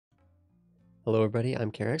Hello everybody,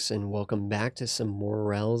 I'm Karex and welcome back to some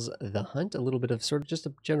Morels The Hunt, a little bit of sort of just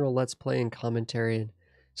a general let's play and commentary and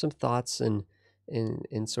some thoughts and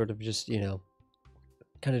sort of just,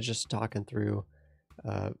 kind of just talking through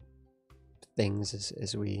uh, things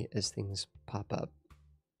as things pop up.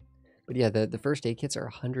 But yeah, the first aid kits are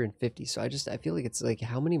 150, so I feel like it's like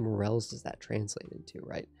how many Morels does that translate into,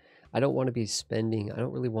 right? I don't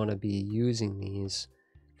really want to be using these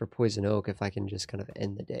for poison oak if I can just kind of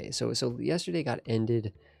end the day. So yesterday got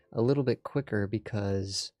ended a little bit quicker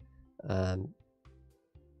um,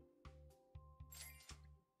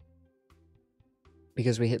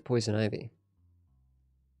 because we hit poison ivy.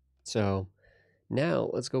 So now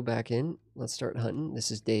let's go back in. Let's start hunting. This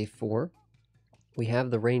is day 4. We have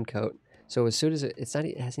the raincoat. So as soon as it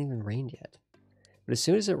hasn't even rained yet. But as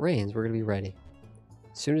soon as it rains, we're gonna be ready.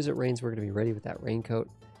 As soon as it rains, we're gonna be ready with that raincoat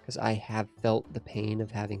because I have felt the pain of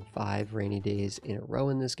having 5 rainy days in a row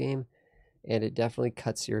in this game, and it definitely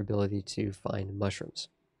cuts your ability to find mushrooms.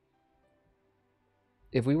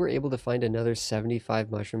 If we were able to find another 75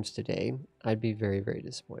 mushrooms today, I'd be very, very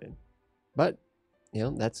disappointed. But,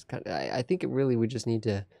 that's kind of, I think it really, we just need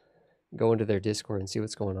to go into their Discord and see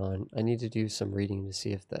what's going on. I need to do some reading to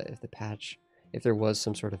see if the patch, if there was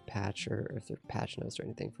some sort of patch or if there are patch notes or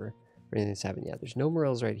anything for anything that's happened. Yeah, there's no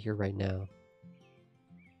Morels right here right now.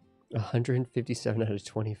 157 out of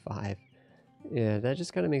 25. Yeah, that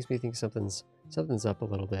just kind of makes me think something's up a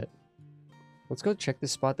little bit. Let's go check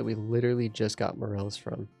this spot that we literally just got Morels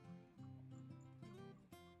from.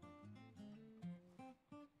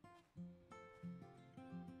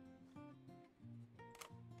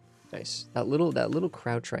 Nice. That little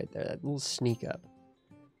crouch right there, that little sneak up.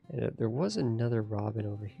 And there was another robin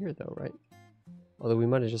over here though, right? Although we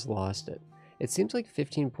might have just lost it. It seems like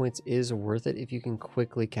 15 points is worth it if you can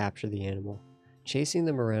quickly capture the animal. Chasing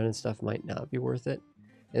them around and stuff might not be worth it.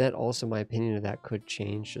 And that also, my opinion of that could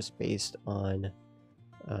change just based on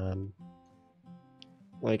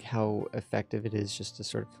like how effective it is just to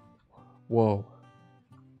sort of... Whoa.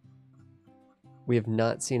 We have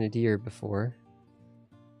not seen a deer before.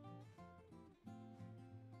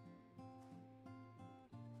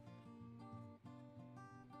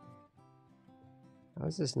 How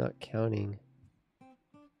is this not counting?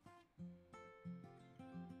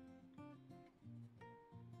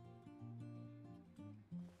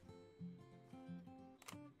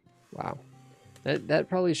 Wow. That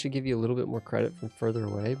probably should give you a little bit more credit from further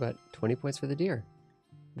away, but 20 points for the deer.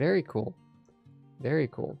 Very cool. Very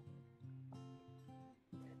cool.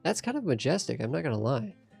 That's kind of majestic, I'm not gonna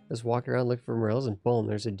lie. Just walking around looking for morels and boom,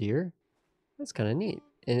 there's a deer. That's kind of neat.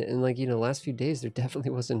 And like, the last few days there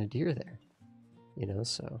definitely wasn't a deer there.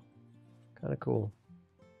 So kind of cool.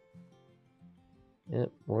 Yeah,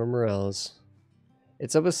 more morels.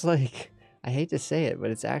 It's almost like, I hate to say it, but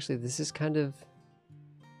it's actually, this is kind of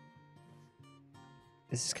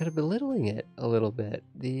belittling it a little bit.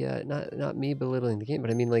 The not me belittling the game,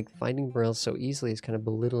 but I mean, like, finding morels so easily is kind of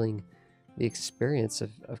belittling the experience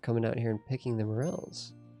of coming out here and picking the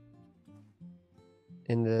morels.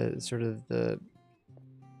 And the sort of the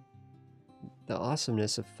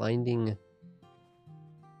awesomeness of finding,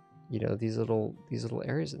 these little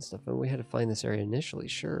areas and stuff. And we had to find this area initially,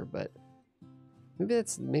 sure, but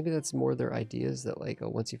maybe that's more their ideas that, like, oh,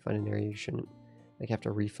 once you find an area you shouldn't like have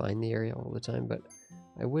to refine the area all the time. But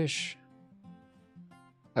I wish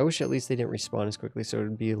at least they didn't respawn as quickly, so it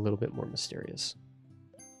would be a little bit more mysterious.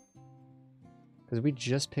 Because we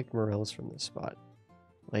just picked morels from this spot,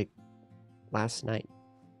 like, last night.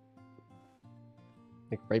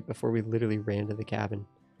 Like, right before we literally ran to the cabin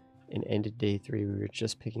and ended day 3, we were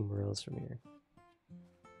just picking morels from here.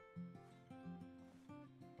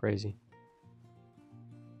 Crazy.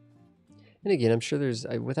 And again, I'm sure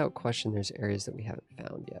without question, there's areas that we haven't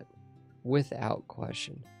found yet. Without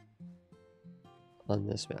question. On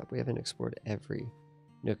this map. We haven't explored every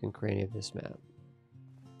nook and cranny of this map.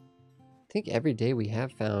 I think every day we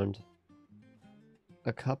have found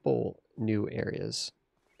a couple new areas,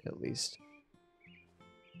 at least.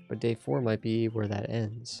 But day 4 might be where that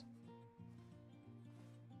ends.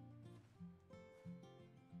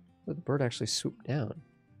 Oh, the bird actually swooped down.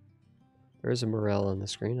 There is a morel on the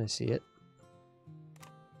screen, I see it.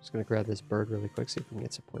 Just gonna grab this bird really quick, see if we can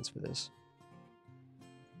get some points for this.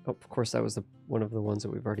 Oh, of course, that was one of the ones that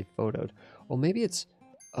we've already photoed. Oh, maybe it's...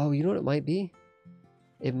 Oh, you know what it might be?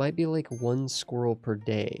 It might be like 1 squirrel per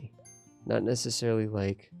day. Not necessarily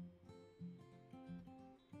like...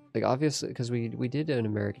 Like, obviously, because we did an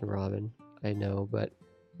American robin, I know, but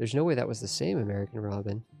there's no way that was the same American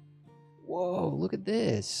robin. Whoa, look at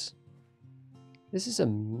this. This is a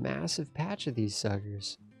massive patch of these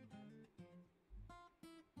suckers.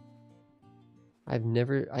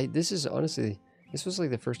 This is honestly, this was like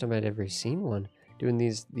the first time I'd ever seen one doing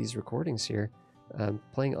these recordings here.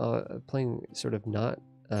 Playing sort of not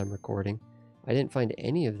recording. I didn't find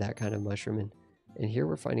any of that kind of mushroom, and here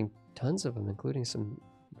we're finding tons of them, including some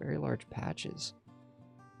very large patches.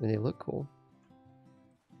 I mean, they look cool.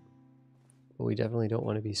 But we definitely don't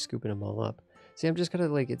want to be scooping them all up. See, I'm just kind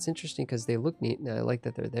of like, it's interesting because they look neat, and I like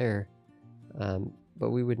that they're there. But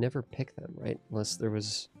we would never pick them, right? Unless there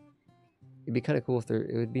was... It'd be kind of cool if there...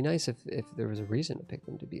 It would be nice if there was a reason to pick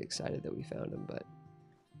them, to be excited that we found them, but...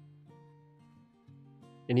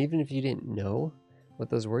 And even if you didn't know what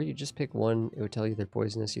those were, you just pick one, it would tell you they're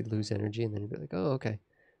poisonous, you'd lose energy, and then you'd be like, oh, okay.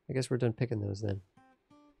 I guess we're done picking those then.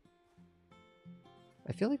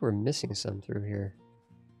 I feel like we're missing some through here.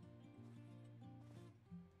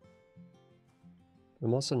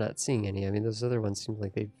 I'm also not seeing any. I mean, those other ones seem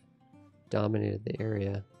like they've dominated the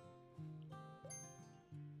area.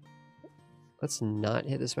 Let's not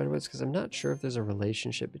hit the spiderwebs, because I'm not sure if there's a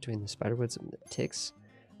relationship between the spiderwebs and the ticks.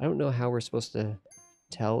 I don't know how we're supposed to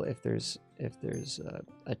tell if there's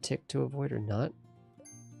a tick to avoid or not.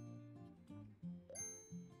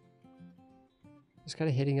 Just kind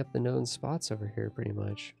of hitting up the known spots over here pretty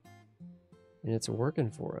much, and it's working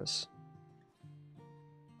for us.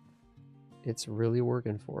 It's really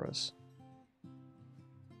working for us.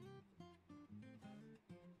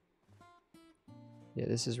 Yeah,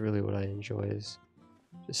 this is really what I enjoy, is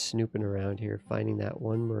just snooping around here, finding that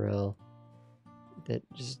one morel that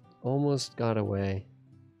just almost got away.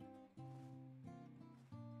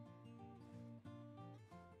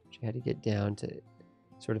 She had to get down to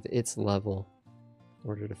sort of its level in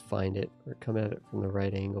order to find it, or come at it from the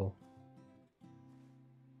right angle.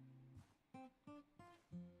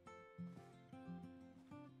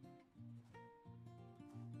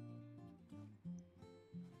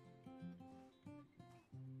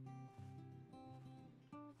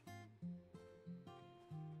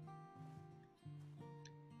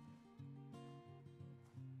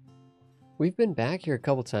 We've been back here a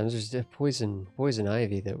couple times. There's a poison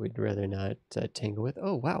ivy that we'd rather not tangle with.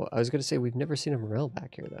 Oh, wow. I was going to say we've never seen a morel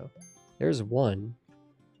back here, though. There's one.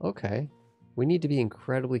 Okay. We need to be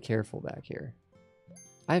incredibly careful back here.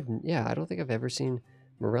 Yeah, I don't think I've ever seen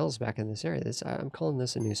morels back in this area. I'm calling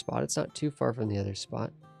this a new spot. It's not too far from the other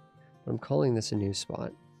spot, but I'm calling this a new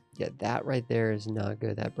spot. Yeah, that right there is not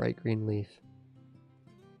good. That bright green leaf.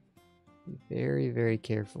 Be very, very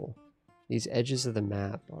careful. These edges of the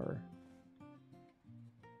map are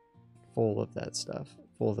full of that stuff,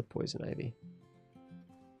 full of the poison ivy.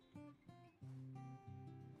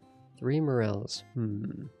 3 morels.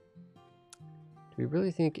 Do we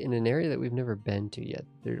really think in an area that we've never been to yet,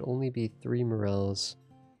 there'd only be 3 morels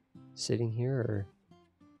sitting here,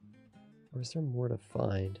 or is there more to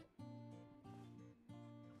find?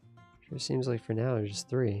 Sure seems like for now there's just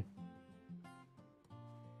 3.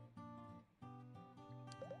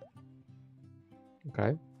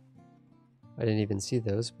 Okay. I didn't even see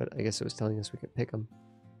those, but I guess it was telling us we could pick them.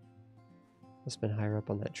 Must have been higher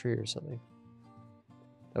up on that tree or something.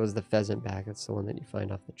 That was the pheasant back. That's the one that you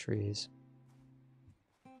find off the trees.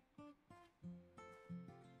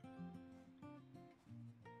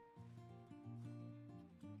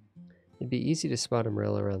 It'd be easy to spot a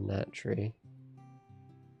morel around that tree.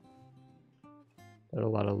 Not a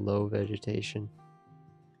lot of low vegetation.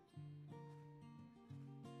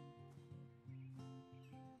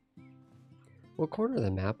 What corner of the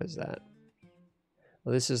map is that?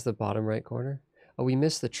 Oh, this is the bottom right corner. Oh, we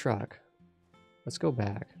missed the truck. Let's go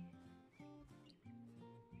back.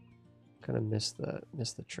 Kind of missed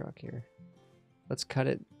the truck here. Let's cut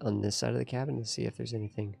it on this side of the cabin to see if there's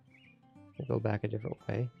anything. We'll go back a different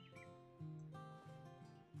way.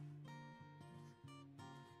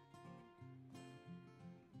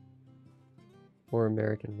 More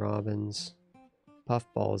American robins.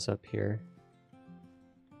 Puffballs up here.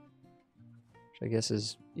 Which I guess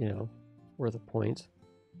is, you know, worth a point.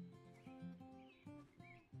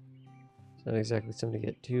 It's not exactly something to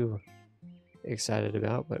get too excited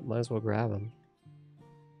about, but might as well grab them.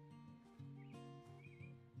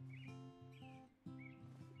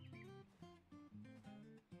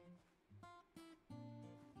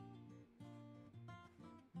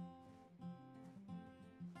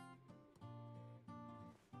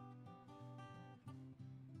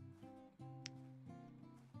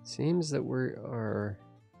 Seems that we are...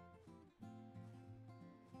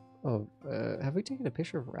 Oh, have we taken a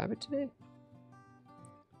picture of a rabbit today?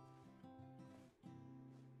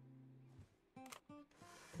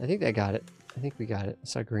 I think I got it. I think we got it. I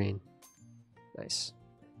saw green. Nice.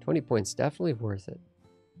 20 points. Definitely worth it.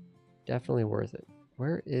 Definitely worth it.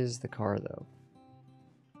 Where is the car, though?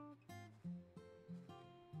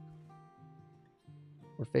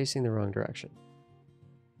 We're facing the wrong direction.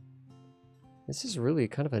 This is really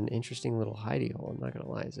kind of an interesting little hidey hole, I'm not going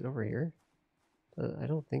to lie. Is it over here? I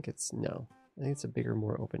don't think it's... No. I think it's a bigger,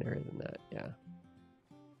 more open area than that. Yeah.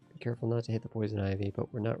 Be careful not to hit the poison ivy,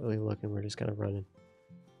 but we're not really looking. We're just kind of running.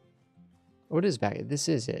 Oh, it is back. This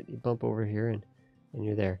is it. You bump over here and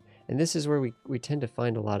you're there. And this is where we tend to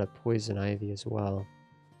find a lot of poison ivy as well.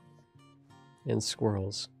 And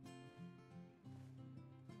squirrels.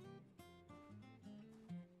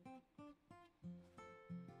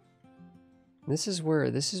 This is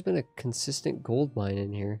where, this has been a consistent gold mine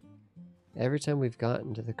in here. Every time we've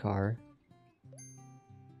gotten to the car.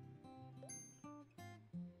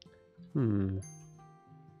 Because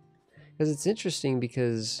it's interesting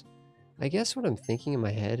because I guess what I'm thinking in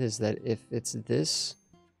my head is that if it's this,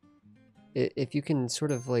 if you can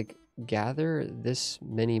sort of like gather this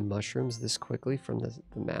many mushrooms this quickly from the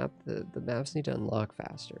map, the maps need to unlock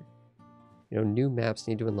faster. You know, new maps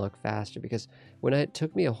need to unlock faster, because when it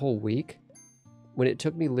took me a whole week, when it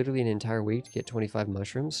took me literally an entire week to get 25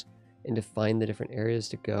 mushrooms and to find the different areas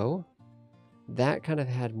to go, that kind of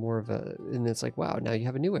had more of a, and it's like, wow, now you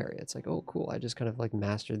have a new area. It's like, oh, cool. I just kind of like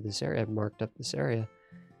mastered this area. I've marked up this area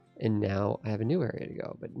and now I have a new area to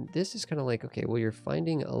go. But this is kind of like, okay, well, you're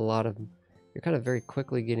finding a lot of, you're kind of very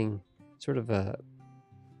quickly getting sort of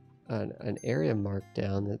an area marked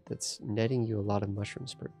down that's netting you a lot of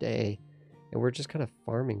mushrooms per day. And we're just kind of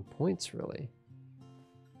farming points really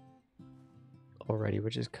already,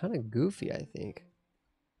 which is kind of goofy, I think,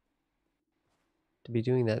 to be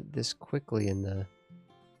doing that this quickly in the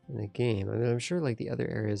game. I mean, I'm sure like the other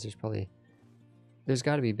areas, there's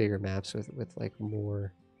got to be bigger maps with like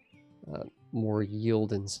more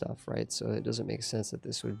yield and stuff, right? So it doesn't make sense that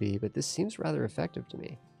this would be, but this seems rather effective to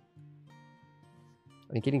me.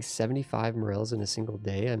 I mean, getting 75 morels in a single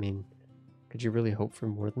day, I mean, could you really hope for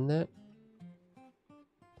more than that?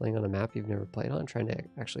 Playing on a map you've never played on, trying to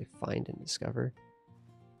actually find and discover.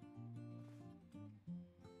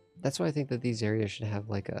 That's why I think that these areas should have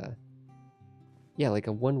like a, yeah, like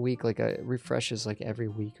a 1 week, like a refreshes like every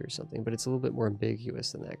week or something, but it's a little bit more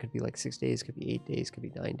ambiguous than that. It could be like 6 days, could be 8 days, could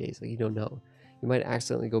be 9 days. Like, you don't know. You might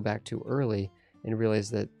accidentally go back too early and realize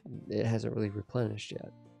that it hasn't really replenished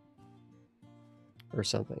yet or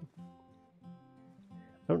something.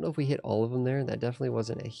 I don't know if we hit all of them there. That definitely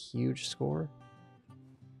wasn't a huge score,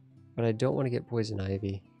 but I don't want to get poison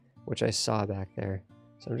ivy, which I saw back there.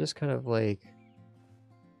 So I'm just kind of like,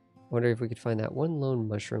 wondering if we could find that one lone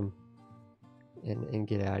mushroom and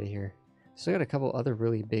get out of here. Still got a couple other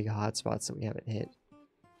really big hot spots that we haven't hit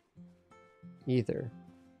either.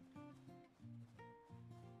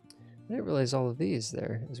 I didn't realize all of these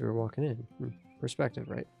there as we were walking in. Perspective,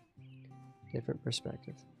 right? Different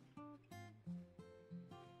perspective.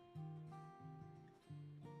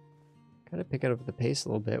 Kind of picking up the pace a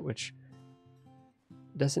little bit, which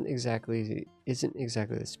isn't exactly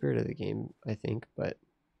the spirit of the game, I think, but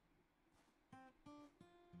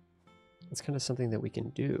it's kind of something that we can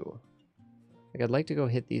do. Like, I'd like to go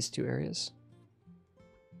hit these two areas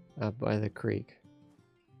by the creek.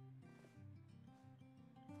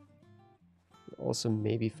 Also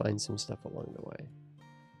maybe find some stuff along the way.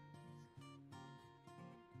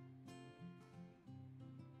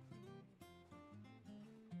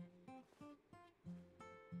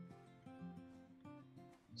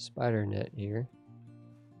 Spider net here.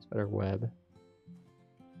 Spider web.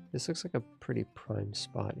 This looks like a pretty prime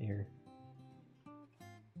spot here.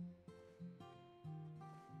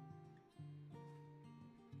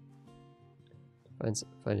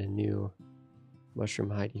 Find a new mushroom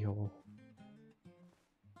hidey hole.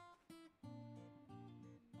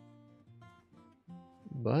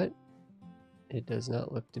 But it does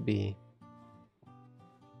not look to be.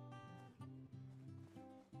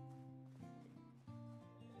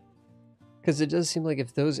 Because it does seem like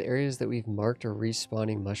if those areas that we've marked are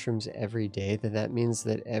respawning mushrooms every day, then that means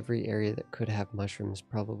that every area that could have mushrooms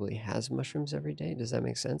probably has mushrooms every day. Does that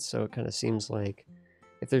make sense? So it kind of seems like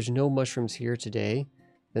if there's no mushrooms here today,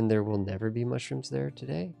 then there will never be mushrooms there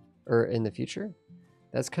today or in the future.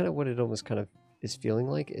 That's kind of what it almost kind of is feeling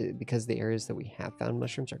like, because the areas that we have found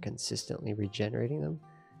mushrooms are consistently regenerating them.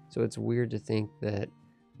 So it's weird to think that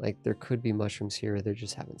like there could be mushrooms here, they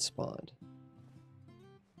just haven't spawned.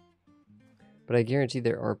 But I guarantee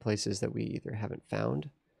there are places that we either haven't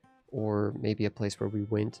found, or maybe a place where we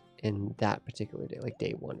went in that particular day, like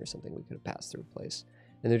day 1 or something, we could have passed through a place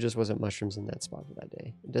and there just wasn't mushrooms in that spot for that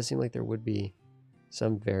day. It does seem like there would be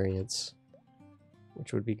some variance,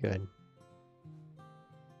 which would be good.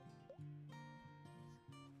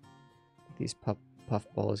 These puff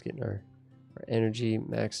balls getting our energy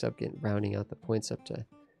maxed up, rounding out the points up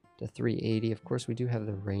to to 380. Of course, we do have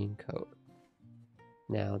the raincoat.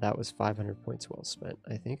 Now, that was 500 points well spent,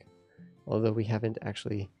 I think. Although we haven't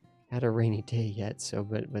actually had a rainy day yet, so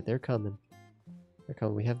but they're coming. They're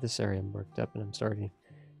coming. We have this area marked up, and I'm starting.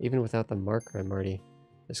 Even without the marker, I'm already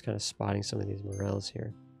just kind of spotting some of these morels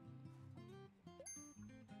here.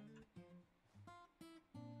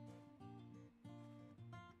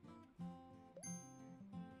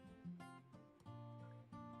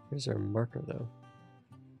 Here's our marker, though.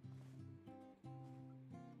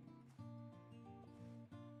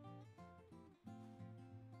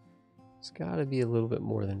 It's got to be a little bit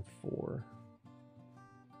more than 4.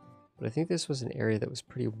 But I think this was an area that was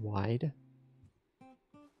pretty wide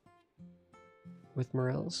with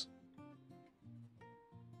morels.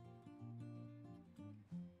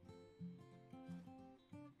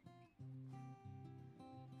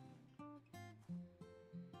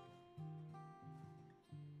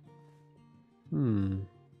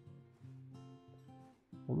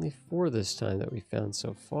 Only 4 this time that we found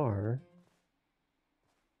so far.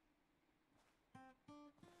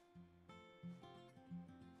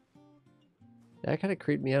 That kind of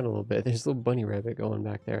creeped me out a little bit. There's a little bunny rabbit going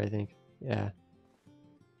back there, I think. Yeah.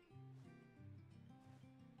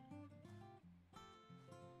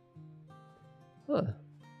 Huh.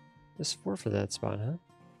 Just 4 for that spot, huh?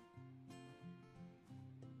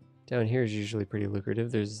 Down here is usually pretty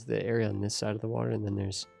lucrative. There's the area on this side of the water, and then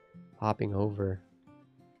there's hopping over.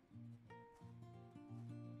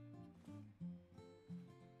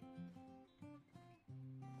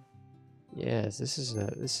 Yes, this is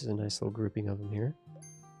a nice little grouping of them here.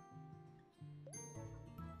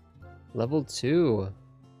 Level 2.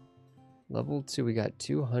 Level 2, we got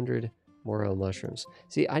 200 morel mushrooms.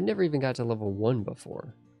 See, I never even got to level 1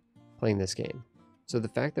 before playing this game. So the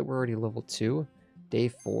fact that we're already level 2, day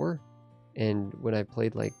 4, and when I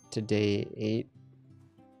played like to day 8,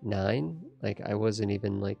 9, like I wasn't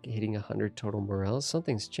even like hitting 100 total morels.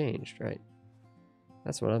 Something's changed, right?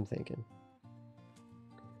 That's what I'm thinking.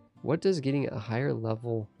 What does getting a higher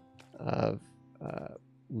level of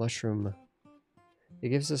mushroom? It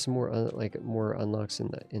gives us more more unlocks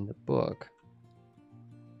in the book,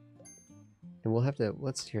 and we'll have to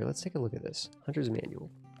let's take a look at this Hunter's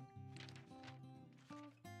Manual.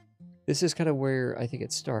 This is kind of where I think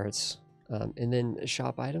it starts, and then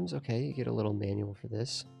shop items. Okay, you get a little manual for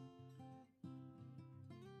this.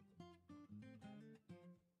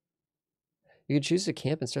 You can choose to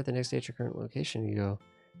camp and start the next day at your current location. You go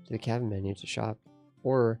to the cabin menu to shop,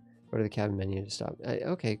 or go to the cabin menu to stop.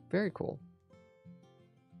 Okay, very cool.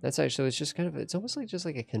 That's actually, it's just kind of, it's almost like just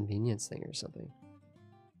like a convenience thing or something.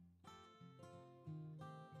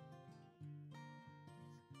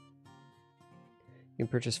 You can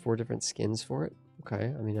purchase 4 different skins for it. Okay,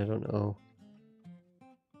 I mean, I don't know.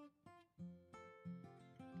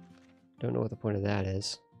 Don't know what the point of that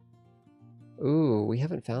is. Ooh, we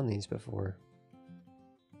haven't found these before.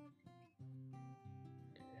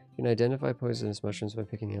 You can identify poisonous mushrooms by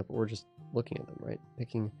picking up or just looking at them, right?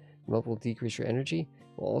 Picking them up will decrease your energy,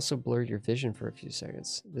 will also blur your vision for a few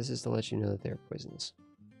seconds. This is to let you know that they are poisonous.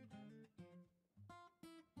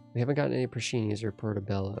 We haven't gotten any Prashinis or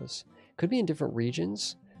Portobellos. Could be in different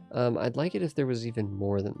regions. I'd like it if there was even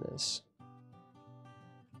more than this.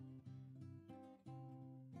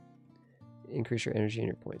 Increase your energy and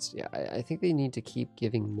your points. Yeah, I think they need to keep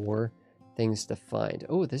giving more things to find.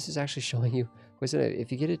 Oh, this is actually showing you,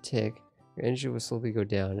 if you get a tick, your energy will slowly go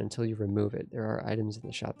down until you remove it. There are items in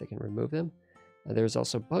the shop that can remove them. There's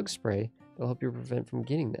also bug spray that will help you prevent from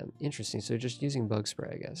getting them. Interesting, so just using bug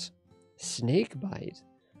spray, I guess. Snake bite.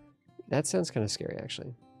 That sounds kind of scary,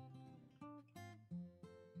 actually.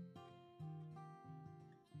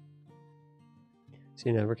 So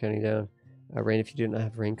now we're counting down. Rain, if you do not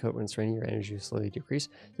have raincoat when it's raining, your energy will slowly decrease.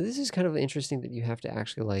 So this is kind of interesting that you have to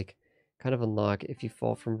actually like kind of unlock. If you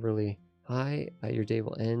fall from really high, your day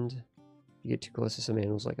will end. You get too close to some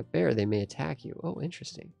animals like a bear, they may attack you. Oh,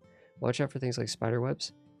 interesting. Watch out for things like spider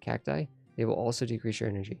webs, cacti. They will also decrease your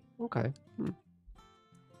energy. Okay.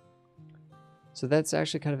 So that's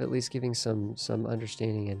actually kind of at least giving some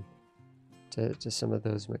understanding and to some of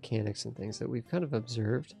those mechanics and things that we've kind of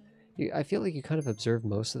observed. I feel like you kind of observe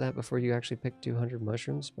most of that before you actually pick 200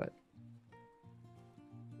 mushrooms, but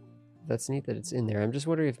that's neat that it's in there. I'm just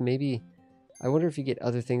wondering if maybe, I wonder if you get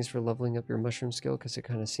other things for leveling up your mushroom skill, because it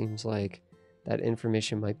kind of seems like that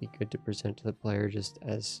information might be good to present to the player just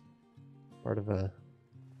as part of the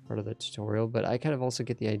tutorial. But I kind of also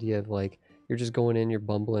get the idea of like, you're just going in, you're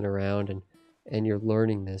bumbling around, and you're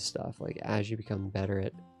learning this stuff like as you become better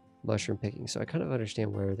at mushroom picking. So I kind of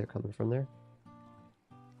understand where they're coming from there.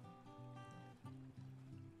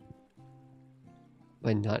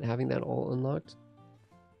 by not having that all unlocked.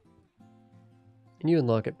 And you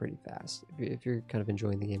unlock it pretty fast. If you're kind of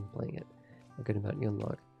enjoying the game and playing it a good amount, you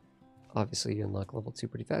unlock. Obviously, you unlock level 2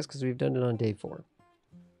 pretty fast because we've done it on day 4.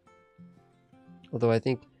 Although I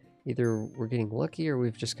think either we're getting lucky or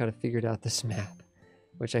we've just kind of figured out this map,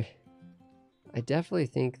 which I definitely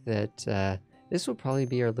think that this will probably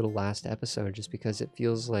be our little last episode, just because it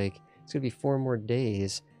feels like it's going to be 4 more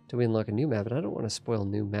days till we unlock a new map, and I don't want to spoil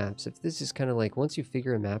new maps. If this is kind of like, once you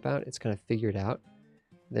figure a map out, it's kind of figured out,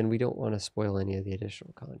 then we don't want to spoil any of the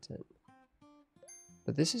additional content.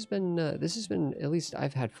 But this has been, at least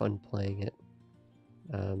I've had fun playing it.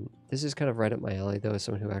 This is kind of right up my alley, though, as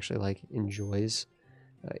someone who actually like enjoys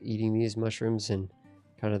eating these mushrooms, and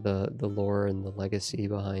kind of the lore and the legacy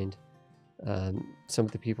behind some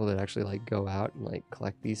of the people that actually like go out and like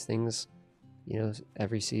collect these things, you know,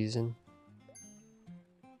 every season.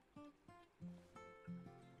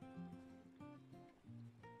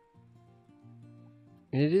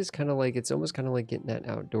 And it is kind of like, it's almost kind of like getting that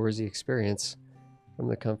outdoorsy experience from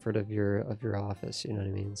the comfort of your office, you know what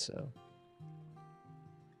I mean? So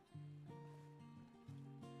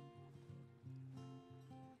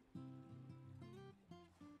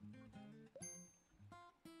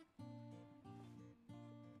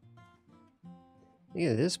I think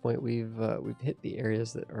at this point we've hit the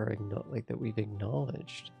areas that are that we've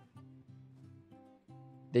acknowledged.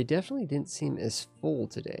 They definitely didn't seem as full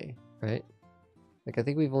today, right? Like, I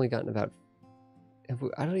think we've only gotten about,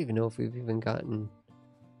 I don't even know if we've even gotten,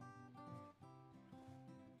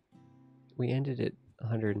 we ended at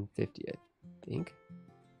 150, I think.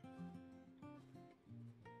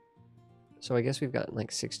 So I guess we've gotten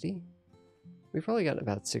like 60. We've probably gotten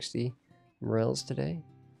about 60 Morels today.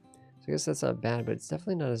 So I guess that's not bad, but it's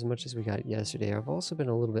definitely not as much as we got yesterday. I've also been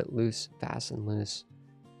a little bit fast and loose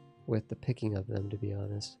with the picking of them, to be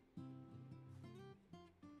honest.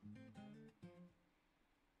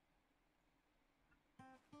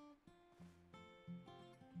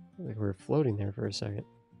 Like we were floating there for a second.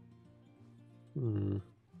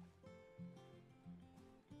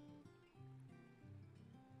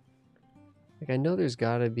 Like, I know there's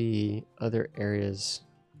got to be other areas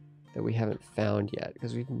that we haven't found yet,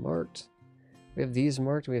 because we've marked. We have these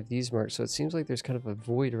marked, we have these marked, so it seems like there's kind of a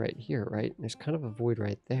void right here, right? There's kind of a void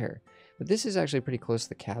right there. But this is actually pretty close to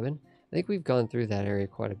the cabin. I think we've gone through that area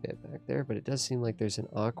quite a bit back there, but it does seem like there's an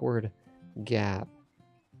awkward gap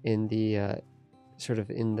in the sort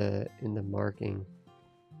of in the marking.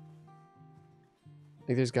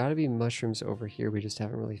 Like, there's got to be mushrooms over here, we just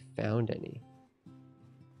haven't really found any.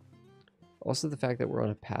 Also, the fact that we're on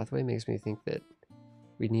a pathway makes me think that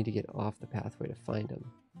we need to get off the pathway to find them.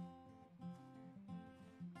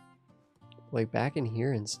 Like back in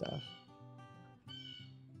here and stuff.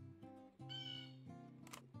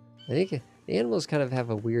 I think the animals kind of have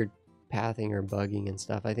a weird pathing or bugging and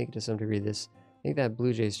stuff. I think to some degree I think that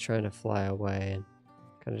blue jay's trying to fly away and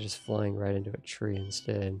kind of just flying right into a tree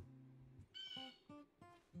instead.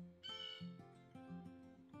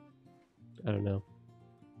 I don't know.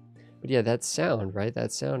 But yeah, that sound, right?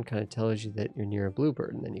 That sound kind of tells you that you're near a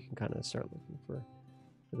bluebird, and then you can kind of start looking for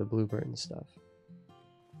the bluebird and stuff.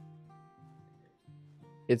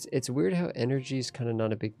 It's weird how energy is kind of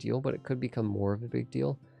not a big deal, but it could become more of a big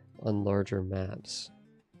deal on larger maps.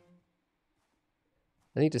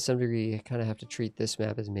 I think to some degree you kind of have to treat this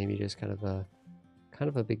map as maybe just kind of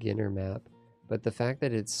a beginner map, but the fact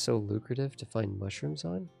that it's so lucrative to find mushrooms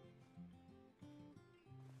on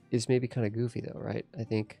is maybe kind of goofy though, right? I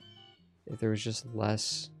think if there was just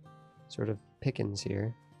less sort of pickings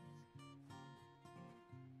here,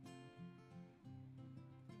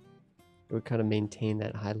 it would kind of maintain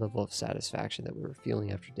that high level of satisfaction that we were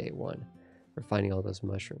feeling after day 1 for finding all those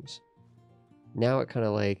mushrooms. Now it kind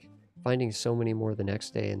of like finding so many more the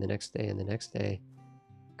next day and the next day and the next day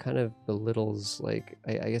kind of belittles, like,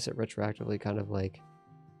 I guess it retroactively kind of like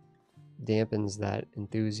dampens that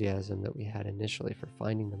enthusiasm that we had initially for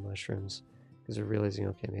finding the mushrooms, because we're realizing,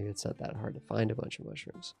 okay, maybe it's not that hard to find a bunch of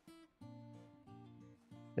mushrooms.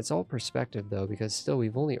 It's all perspective though, because still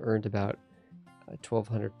we've only earned about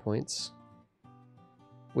 1,200 points,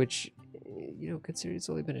 which, you know, considering it's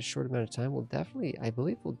only been a short amount of time, I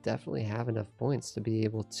believe we'll definitely have enough points to be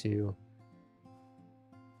able to,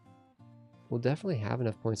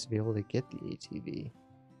 get the ATV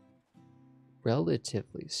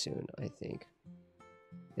relatively soon, I think.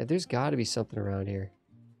 Yeah, there's got to be something around here.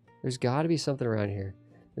 There's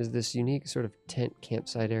There's this unique sort of tent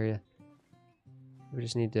campsite area. We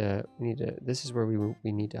need to, this is where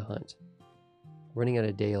we need to hunt. Running out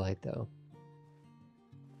of daylight though.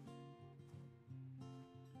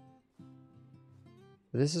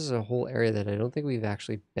 But this is a whole area that I don't think we've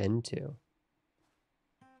actually been to.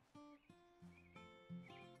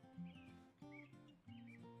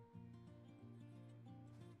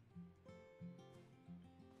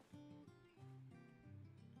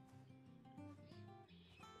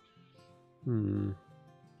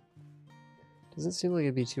 Doesn't seem like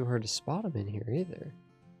it'd be too hard to spot them in here either.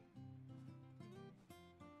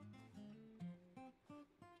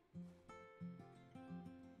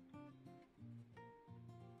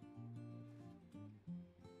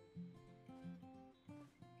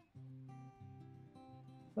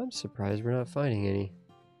 I'm surprised we're not finding any.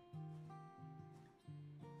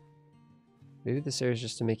 Maybe this area is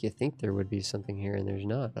just to make you think there would be something here and there's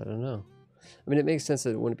not. I don't know. I mean, it makes sense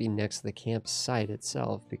that it wouldn't be next to the campsite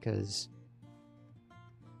itself because,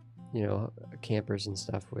 you know, campers and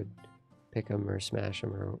stuff would pick them or smash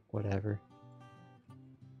them or whatever.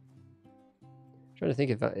 I'm trying to think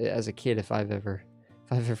if, as a kid, if I've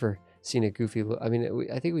ever seen a goofy look. I mean,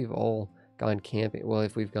 I think we've all gone camping. Well,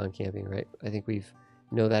 if we've gone camping, right? I think we've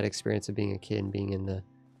know that experience of being a kid and being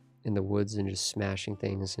in the woods and just smashing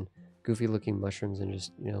things and goofy looking mushrooms and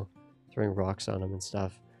just, you know, throwing rocks on them and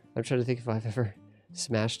stuff. I'm trying to think if I've ever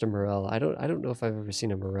smashed a morel. I don't know if I've ever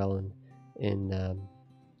seen a morel in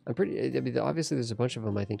I'm pretty, I mean, obviously there's a bunch of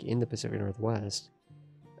them, I think, in the Pacific Northwest.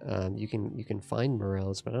 You can find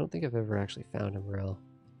morels, but I don't think I've ever actually found a morel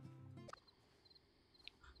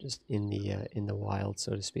just in the wild,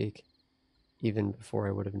 so to speak. Even before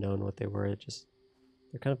I would have known what they were,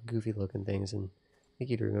 they're kind of goofy looking things, and I think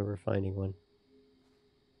you'd remember finding one.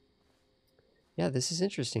 Yeah, this is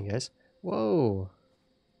interesting, guys. Whoa!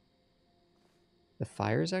 The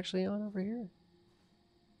fire's actually on over here?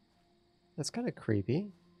 That's kind of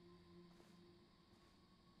creepy.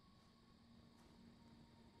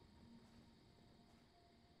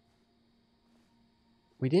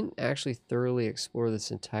 We didn't actually thoroughly explore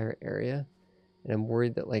this entire area, and I'm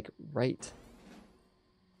worried that, like, right...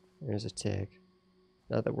 There's a tick.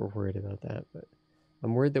 Not that we're worried about that, but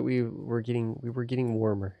I'm worried that we were getting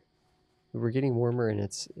warmer. We were getting warmer, and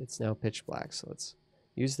it's now pitch black, so let's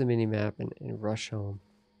use the mini-map and rush home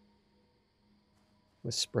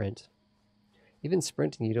with sprint. Even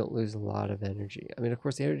sprinting, you don't lose a lot of energy. I mean, of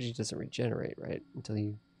course, the energy doesn't regenerate, right, until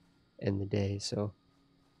you end the day, so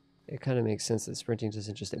it kind of makes sense that sprinting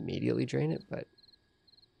doesn't just immediately drain it, but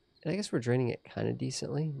and I guess we're draining it kind of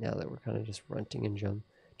decently now that we're kind of just runting and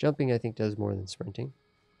jumping, I think, does more than sprinting.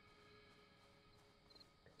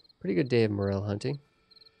 Pretty good day of morel hunting.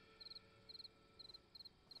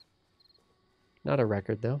 Not a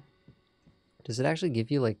record, though. Does it actually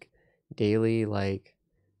give you, like, daily, like,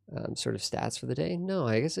 sort of stats for the day? No,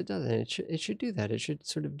 I guess it doesn't. It should do that. It should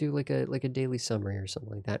sort of do like a daily summary or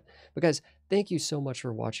something like that. But guys, thank you so much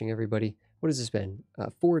for watching, everybody. What has this been?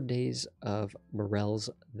 4 days of Morels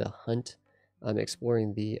the Hunt. I'm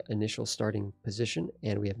exploring the initial starting position,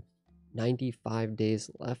 and we have 95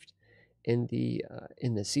 days left in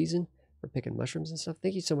the season for picking mushrooms and stuff.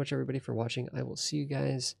 Thank you so much, everybody, for watching. I will see you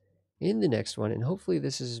guys in the next one, and hopefully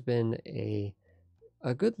this has been a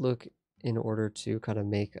good look in order to kind of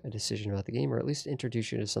make a decision about the game, or at least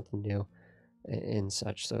introduce you to something new and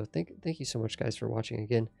such. So thank you so much, guys, for watching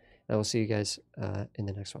again. And I will see you guys in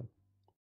the next one.